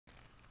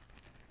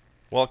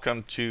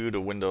Welcome to the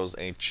Windows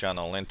 8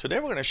 channel, and today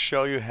we're going to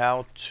show you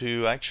how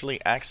to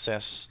actually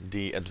access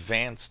the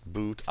advanced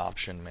boot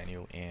option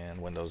menu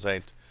in Windows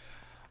 8.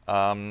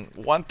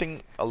 One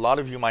thing a lot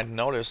of you might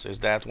notice is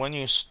that when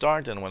you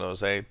start in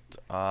Windows 8,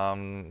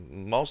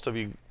 most of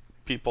you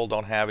people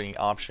don't have any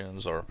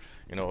options, or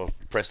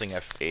pressing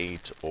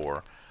F8,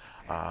 or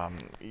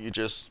you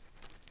just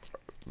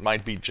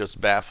might be just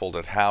baffled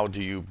at how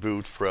do you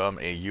boot from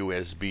a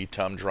USB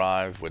thumb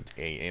drive with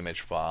a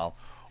image file,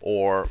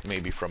 or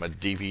maybe from a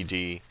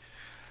DVD.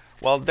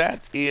 Well,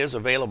 that is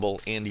available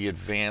in the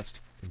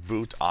advanced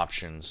boot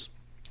options,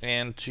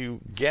 and to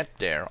get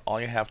there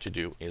all you have to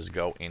do is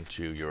go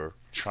into your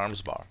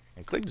charms bar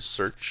and click the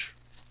search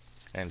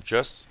and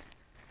just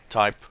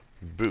type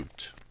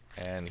boot,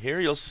 and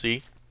here you'll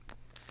see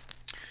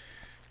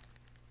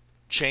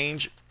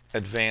change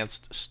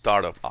advanced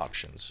startup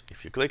options.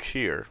 If you click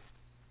here,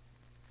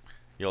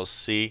 you'll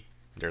see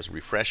there's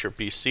refresh your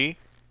PC,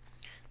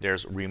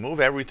 there's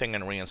remove everything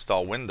and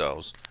reinstall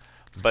Windows,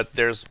 but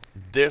there's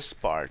this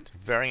part,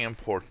 very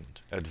important,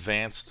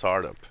 advanced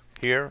startup.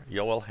 Here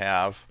you will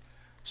have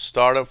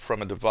startup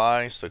from a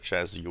device such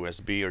as a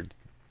USB or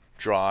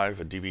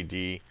drive, a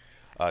DVD,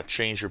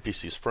 change your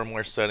PC's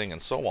firmware setting,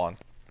 and so on.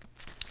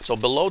 So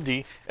below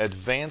the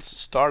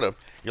advanced startup,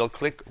 you'll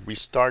click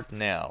restart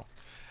now.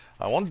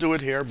 I won't do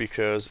it here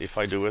because if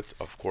I do it,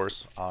 of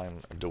course, I'm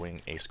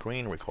doing a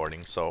screen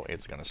recording, so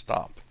it's going to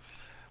stop.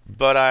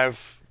 But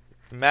I've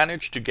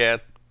managed to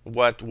get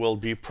what will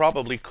be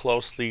probably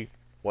closely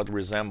what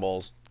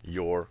resembles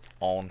your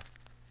own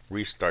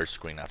restart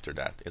screen after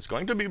that. It's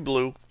going to be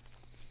blue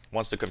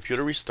once the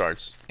computer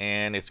restarts,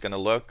 and it's going to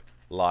look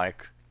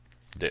like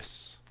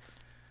this.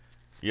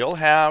 You'll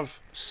have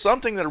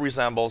something that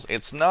resembles,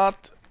 it's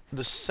not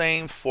the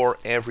same for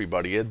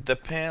everybody. It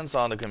depends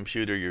on the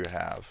computer you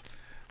have.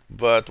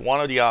 But one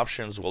of the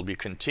options will be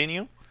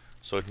continue,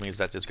 so it means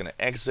that it's going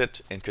to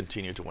exit and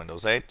continue to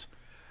Windows 8.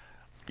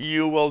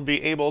 You will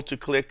be able to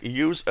click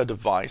use a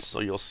device, so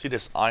you'll see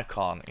this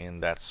icon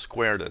in that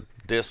square, the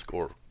disk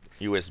or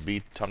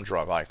USB thumb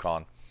drive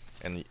icon,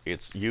 and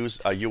it's use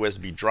a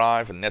USB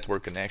drive, a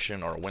network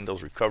connection, or a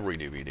Windows recovery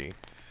DVD.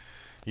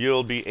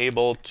 You'll be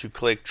able to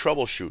click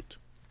troubleshoot,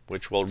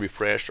 which will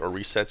refresh or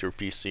reset your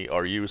PC,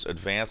 or use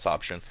advanced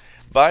option.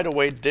 By the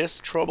way,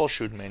 this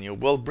troubleshoot menu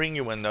will bring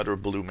you another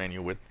blue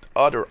menu with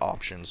other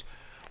options.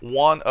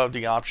 One of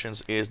the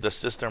options is the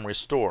system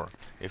restore.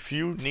 If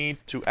you need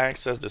to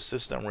access the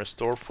system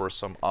restore for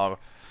some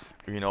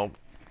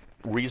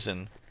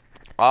reason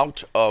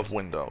out of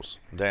Windows,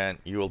 then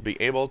you will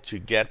be able to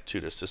get to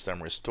the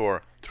system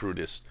restore through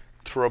this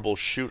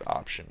troubleshoot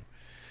option.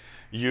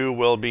 You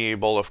will be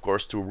able, of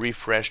course, to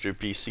refresh your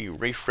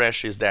PC.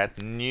 Refresh is that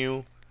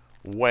new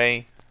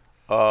way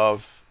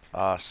of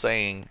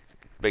saying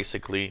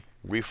basically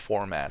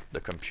reformat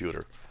the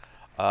computer.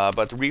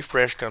 But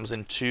refresh comes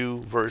in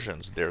two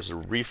versions. There's a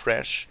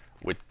refresh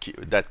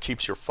that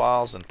keeps your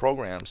files and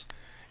programs,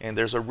 and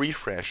there's a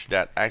refresh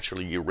that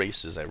actually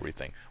erases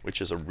everything, which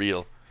is a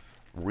real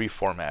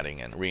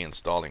reformatting and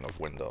reinstalling of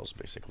Windows,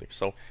 basically.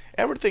 So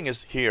everything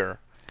is here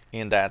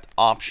in that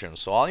option.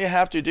 So all you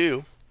have to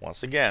do,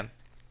 once again,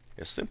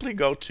 is simply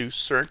go to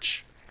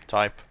search,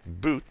 type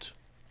boot,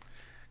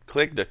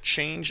 click the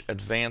change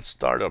advanced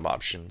startup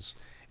options,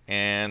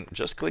 and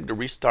just click the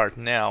restart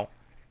now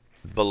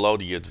below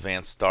the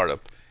advanced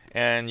startup,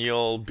 and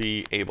you'll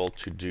be able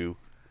to do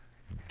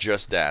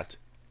just that,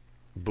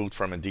 boot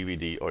from a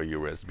DVD or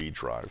USB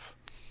drive.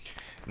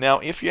 Now,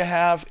 if you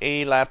have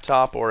a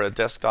laptop or a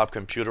desktop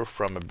computer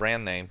from a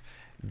brand name,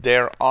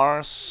 there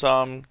are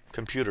some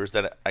computers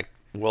that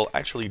will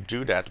actually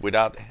do that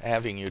without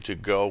having you to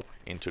go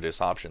into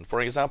this option. For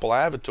example,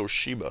 I have a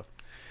Toshiba.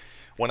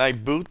 When I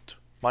boot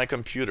my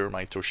computer,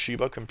 my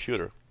Toshiba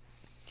computer,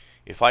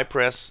 if I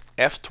press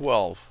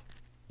F12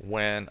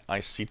 when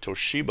I see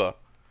Toshiba,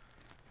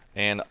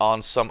 and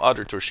on some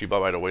other Toshiba,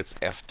 by the way, it's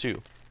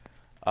F2,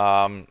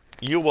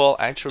 you will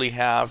actually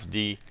have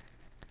the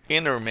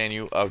inner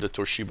menu of the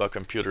Toshiba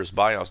computer's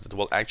BIOS that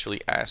will actually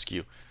ask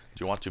you,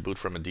 do you want to boot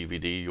from a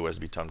DVD,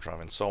 USB thumb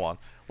drive, and so on,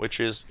 which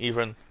is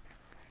even,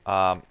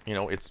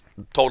 it's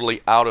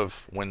totally out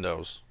of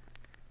Windows,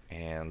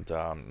 and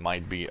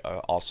might be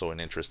also an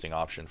interesting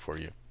option for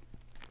you.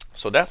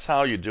 So that's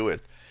how you do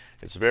it.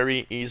 It's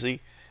very easy.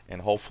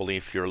 And hopefully,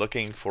 if you're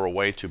looking for a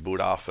way to boot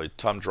off a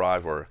thumb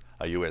drive or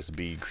a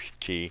USB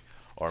key,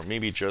 or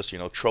maybe just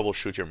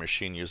troubleshoot your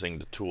machine using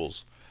the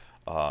tools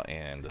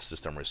and the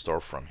system restore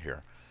from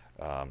here,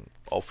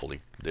 hopefully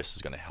this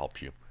is going to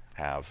help you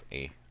have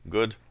a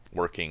good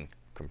working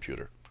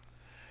computer.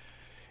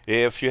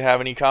 If you have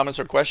any comments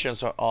or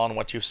questions on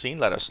what you've seen,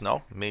 let us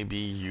know. Maybe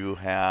you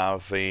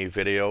have a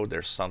video,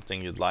 there's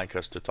something you'd like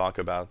us to talk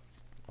about.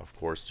 Of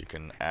course, you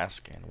can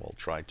ask and we'll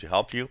try to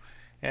help you.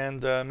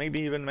 And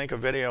maybe even make a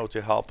video to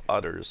help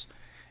others.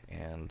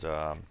 And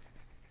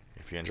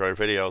if you enjoy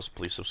videos,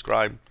 please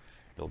subscribe.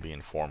 You'll be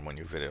informed when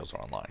new videos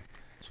are online.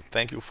 So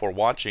thank you for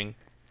watching.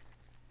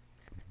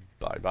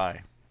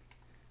 Bye-bye.